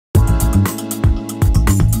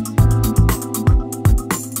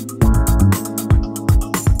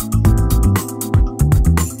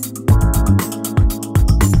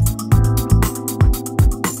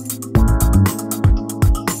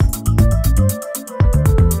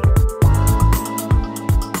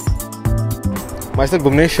Myself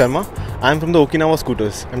Bhuvnesh Sharma. I am from the Okinawa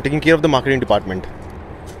Scooters. I am taking care of the marketing department.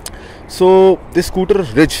 So this scooter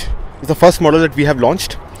Ridge is the first model that we have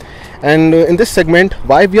launched, and in this segment,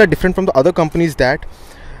 why we are different from the other companies, that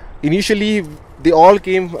initially they all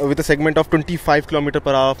came with a segment of 25 km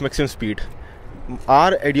per hour of maximum speed.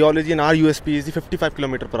 Our ideology and our USP is the 55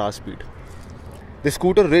 km per hour speed. The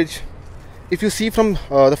scooter Ridge, if you see from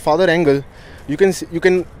the farther angle, you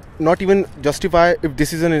can not even justify if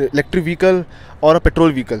this is an electric vehicle or a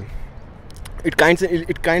petrol vehicle. It creates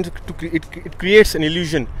an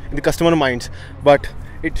illusion in the customer minds, but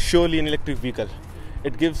it's surely an electric vehicle.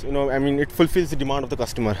 It gives, it fulfills the demand of the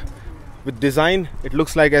customer. With design, it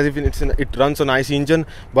looks like as if it runs on IC engine,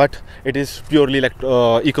 but it is purely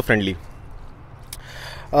eco-friendly.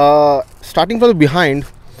 Starting from the behind,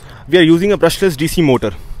 we are using a brushless DC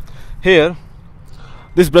motor. Here,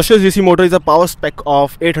 this brushless DC motor is a power spec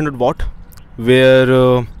of 800 watt, where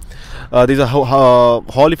there's a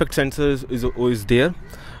Hall effect sensor is there,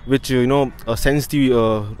 which sense the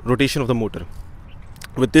rotation of the motor.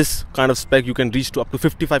 With this kind of spec, you can reach to up to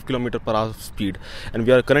 55 km per hour speed, and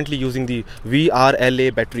we are currently using the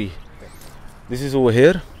VRLA battery. This is over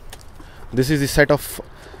here. This is a set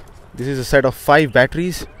of 5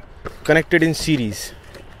 batteries connected in series.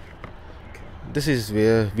 This is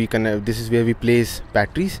where we place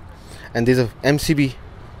batteries, and there's a MCB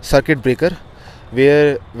circuit breaker,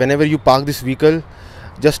 where whenever you park this vehicle,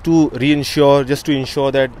 just to ensure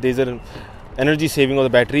that there's an energy saving of the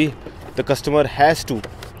battery, the customer has to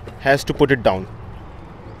put it down.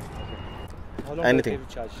 How long Anything. does it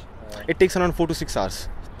charge? It takes around 4 to 6 hours.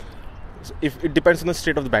 If it depends on the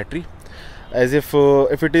state of the battery. As if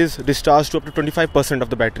it is discharged to up to 25% of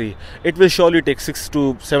the battery, it will surely take 6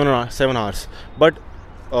 to 7 hours. But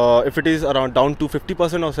if it is around down to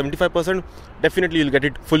 50% or 75%, definitely you'll get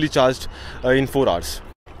it fully charged in 4 hours.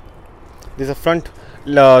 There's a front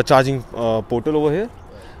charging portal over here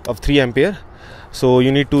of 3 ampere. So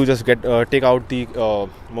you need to just take out the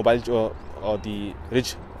mobile or the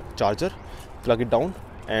Ridge charger, plug it down,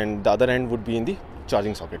 and the other end would be in the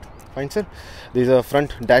charging socket. Fine, sir. There's a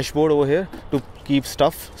front dashboard over here to keep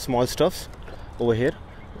small stuffs over here,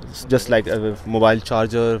 just like a mobile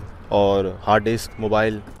charger or hard disk,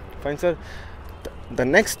 mobile. Fine, sir. The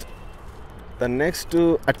next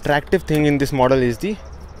attractive thing in this model is the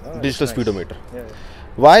digital speedometer. Yeah.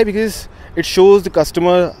 Why? Because it shows the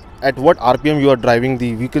customer at what RPM you are driving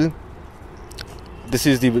the vehicle. This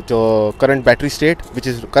is the current battery state, which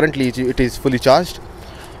is currently it is fully charged.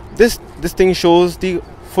 This thing shows the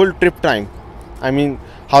full trip time. I mean,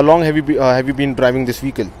 how long have you been driving this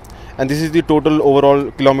vehicle? And this is the total overall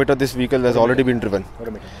kilometer this vehicle has already been driven.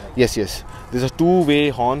 Yes. There's a 2-way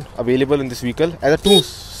horn available in this vehicle as a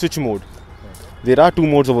 2-switch mode. There are 2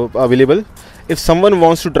 modes available. If someone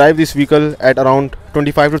wants to drive this vehicle at around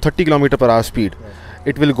 25 to 30 km per hour speed,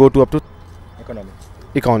 it will go to up to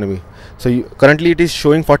economy. So currently it is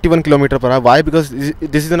showing 41 km per hour. Why? Because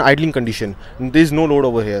this is an idling condition. There is no load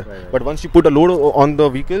over here. Right. But once you put a load on the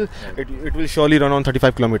vehicle, it will surely run on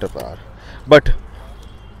 35 km per hour. But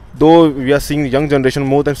though we are seeing young generation,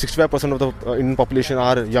 more than 65% of the Indian population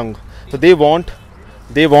are young, so they want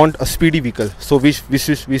a speedy vehicle. So we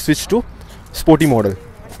switch to sporty model,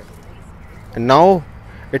 and now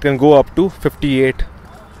it can go up to 58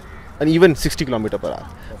 and even 60 km per hour.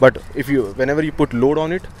 But whenever you put load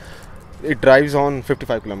on it, it drives on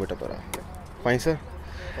 55 km per hour. Fine, sir.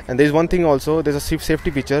 And there is one thing also. There's a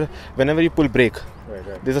safety feature. Whenever you pull brake,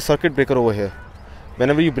 there's a circuit breaker over here.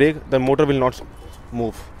 Whenever you brake, the motor will not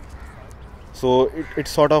move. So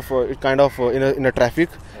it's sort of in a traffic,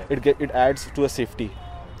 it adds to a safety,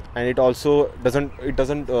 and it also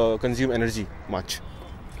doesn't consume energy much.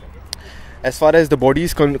 As far as the body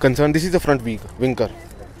is concerned, this is the front winker.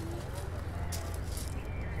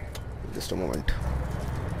 Just a moment.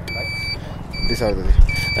 These are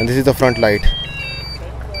and this is the front light.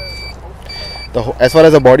 As far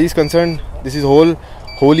as the body is concerned, this is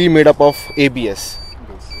wholly made up of ABS.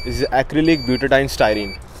 This is acrylic butadiene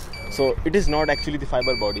styrene. So it is not actually the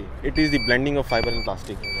fiber body. It is the blending of fiber and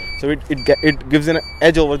plastic. So it gives an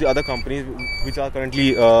edge over the other companies which are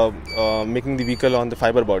currently making the vehicle on the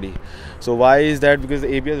fiber body. So why is that? Because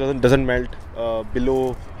the ABS doesn't melt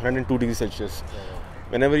below 102 degrees Celsius.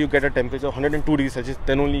 Whenever you get a temperature of 102 degrees Celsius,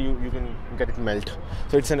 then only you can get it melt.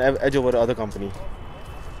 So it's an edge over other company.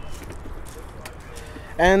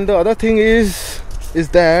 And the other thing is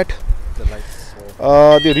that The lights.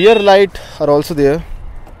 the rear light are also there.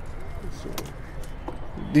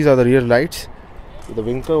 These are the rear lights. The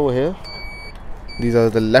winker over here. These are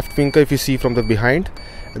the left winker if you see from the behind.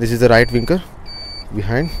 This is the right winker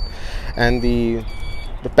behind. And the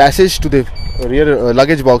passage to the rear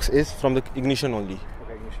luggage box is from the ignition only.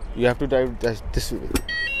 Okay, ignition. You have to drive this way.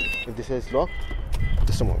 If this is locked,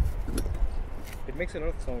 just a moment. It makes a lot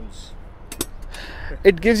of sounds.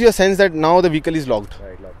 It gives you a sense that now the vehicle is locked.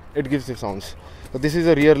 Right, locked. It gives you sounds. So this is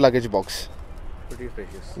a rear luggage box. Pretty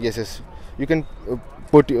spacious. Yes, yes. You can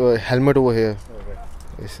put your helmet over here. Okay.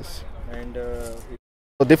 Yes, yes. And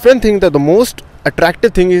The different thing, that the most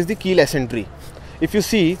attractive thing is the keyless entry. If you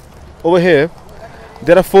see over here,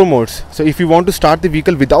 there are 4 modes. So if you want to start the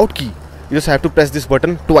vehicle without key, you just have to press this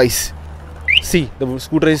button twice. See, the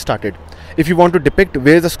scooter is started. If you want to depict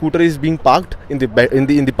where the scooter is being parked in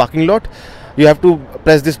the parking lot, you have to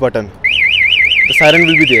press this button. The siren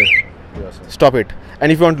will be there. yes, sir. Stop it.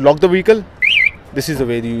 And if you want to lock the vehicle, this is the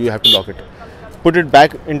way you have to lock it. Put it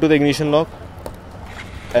back into the ignition lock,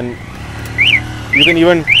 and you can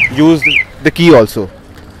even use the key also.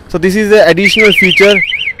 So this is the additional feature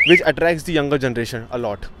which attracts the younger generation a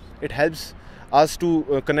lot. It helps us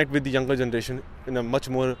to connect with the younger generation in a much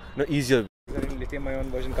more easier way. Is there any lithium-ion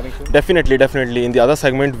version coming soon? Definitely. In the other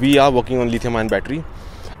segment, we are working on lithium-ion battery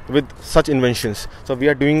with such inventions. So we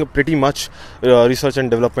are doing pretty much research and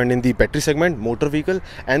development in the battery segment, motor vehicle,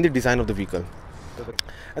 and the design of the vehicle.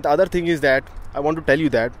 And the other thing is that I want to tell you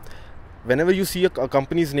that whenever you see a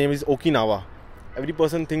company's name is Okinawa, every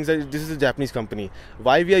person thinks that this is a Japanese company.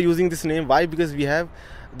 Why we are using this name? Why? Because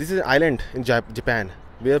this is an island in Japan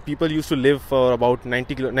where people used to live for about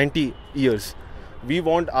 90 years. We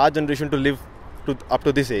want our generation to live up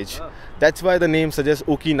to this age. That's why the name suggests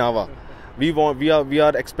Okinawa. We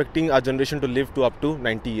are expecting our generation to live to up to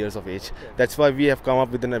 90 years of age. That's why we have come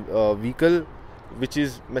up with a vehicle which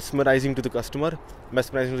is mesmerizing to the customer,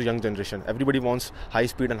 mesmerizing to the young generation. Everybody wants high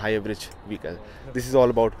speed and high average vehicle. This is all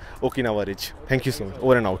about Okinawa Ridge. Thank you so much.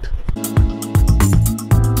 Over and out.